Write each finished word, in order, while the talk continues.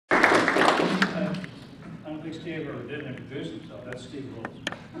think Steve ever did introduce himself. That's Steve Wills.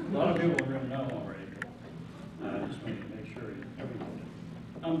 A lot of people in the room know him already. Just wanted to make sure everyone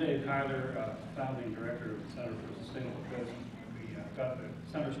did. I'm David Kyler, founding director of the Center for Sustainable Coast. We got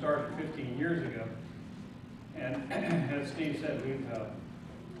the center started 15 years ago. And as Steve said, we've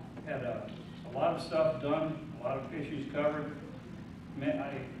had a lot of stuff done, a lot of issues covered.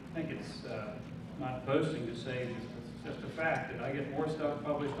 I think it's not boasting to say, it's just a fact that I get more stuff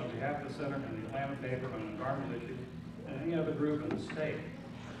published on behalf of the center and the Atlanta paper on environmental issues than any other group in the state.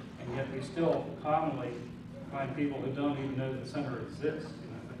 And yet we still commonly find people who don't even know the center exists.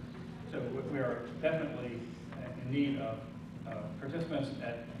 So we are definitely in need of participants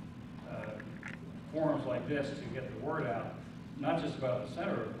at forums like this to get the word out, not just about the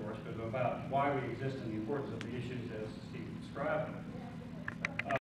center, of course, but about why we exist and the importance of the issues as Steve described them.